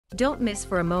Don't miss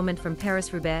for a moment from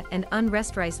Paris-Roubaix and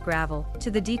unrestriced gravel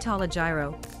to the D'TALA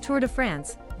Giro, Tour de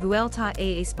France, Vuelta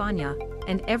A España,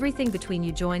 and everything between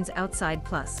you joins Outside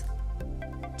Plus.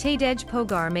 Tadej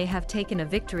Pogačar may have taken a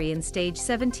victory in Stage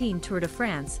 17 Tour de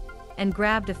France and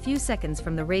grabbed a few seconds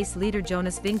from the race leader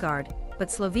Jonas Vingaard, but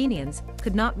Slovenians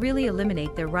could not really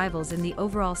eliminate their rivals in the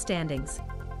overall standings.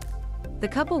 The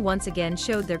couple once again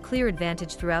showed their clear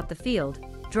advantage throughout the field,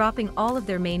 dropping all of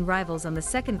their main rivals on the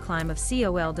second climb of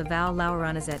Col De Val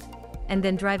Louron-Azet, and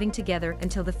then driving together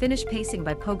until the finish, pacing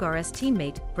by Pogačar's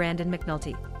teammate, Brandon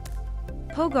Mcnulty.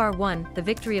 Pogačar won the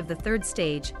victory of the third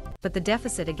stage, but the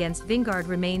deficit against Vingaard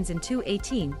remains in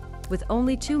 2:18, with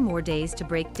only 2 more days to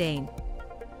break Dane.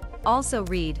 Also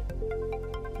read: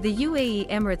 the UAE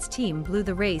Emirates team blew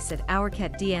the race at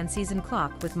Auerket Dane season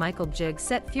clock with Michael Bjug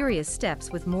set furious steps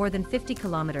with more than 50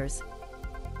 kilometers.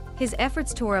 His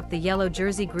efforts tore up the yellow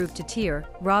jersey group to tier,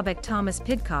 Romain Thomas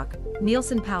Pidcock,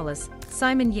 Nielsen Paulus,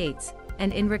 Simon Yates,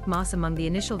 and Enric Mas among the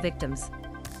initial victims.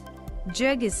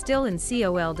 Bjug is still in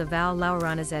Col De Val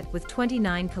Louron-Azet with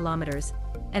 29 kilometers,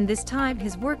 and this time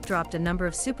his work dropped a number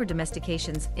of super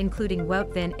domestications, including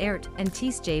Wout van Aert and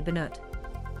Tadej Pogačar.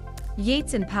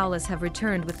 Yates and Paulus have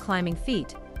returned with climbing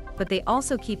feet, but they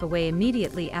also keep away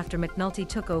immediately after Mcnulty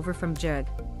took over from Bjug.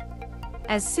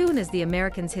 As soon as the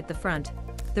Americans hit the front,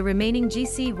 the remaining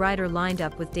GC rider lined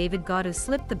up with David Gaudu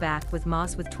slipped the back with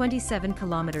Mas with 27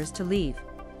 kilometers to leave.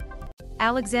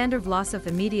 Alexander Vlasov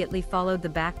immediately followed the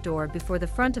back door before the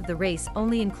front of the race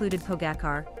only included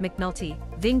Pogačar, Mcnulty,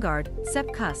 Vingaard,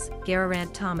 Sepp Kuss,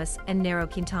 Geraint Thomas, and Nairo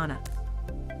Quintana.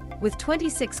 With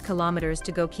 26 kilometers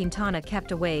to go, Quintana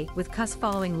kept away, with Kuss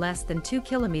following less than 2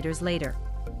 kilometers later.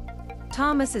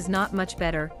 Thomas is not much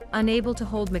better, unable to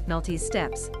hold Mcnulty's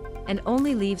steps, and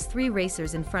only leaves 3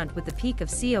 racers in front, with the peak of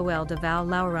Col De Val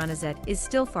Louron-Azet is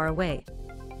still far away.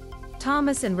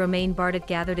 Thomas and Romain Bardet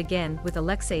gathered again, with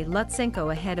Alexei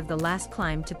Lutsenko ahead of the last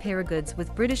climb to Paris-Roubaix,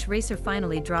 with British racer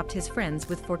finally dropped his friends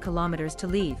with 4 kilometers to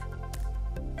leave.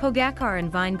 Pogačar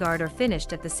and Vingaard are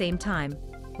finished at the same time,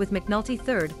 with Mcnulty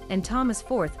third and Thomas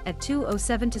fourth at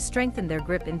 2:07 to strengthen their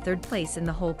grip in third place in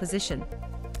the whole position.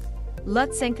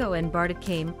 Lutsenko and Bardet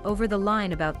came over the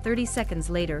line about 30 seconds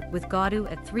later, with Gaudu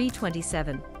at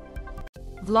 3:27.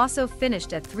 Vlasov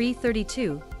finished at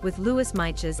 3:32, with Luis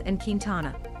Miches and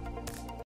Quintana.